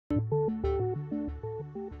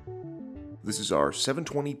This is our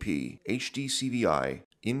 720p HD-CVI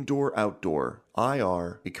Indoor-Outdoor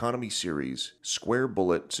IR Economy Series Square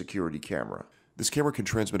Bullet Security Camera. This camera can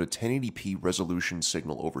transmit a 1080p resolution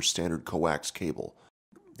signal over standard coax cable.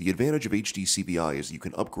 The advantage of HD-CVI is you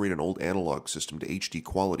can upgrade an old analog system to HD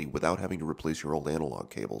quality without having to replace your old analog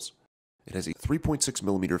cables. It has a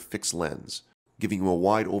 3.6mm fixed lens, giving you a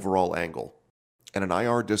wide overall angle, and an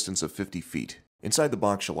IR distance of 50 feet. Inside the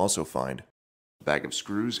box you'll also find a bag of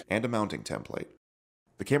screws and a mounting template.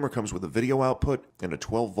 The camera comes with a video output and a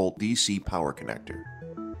 12-volt DC power connector.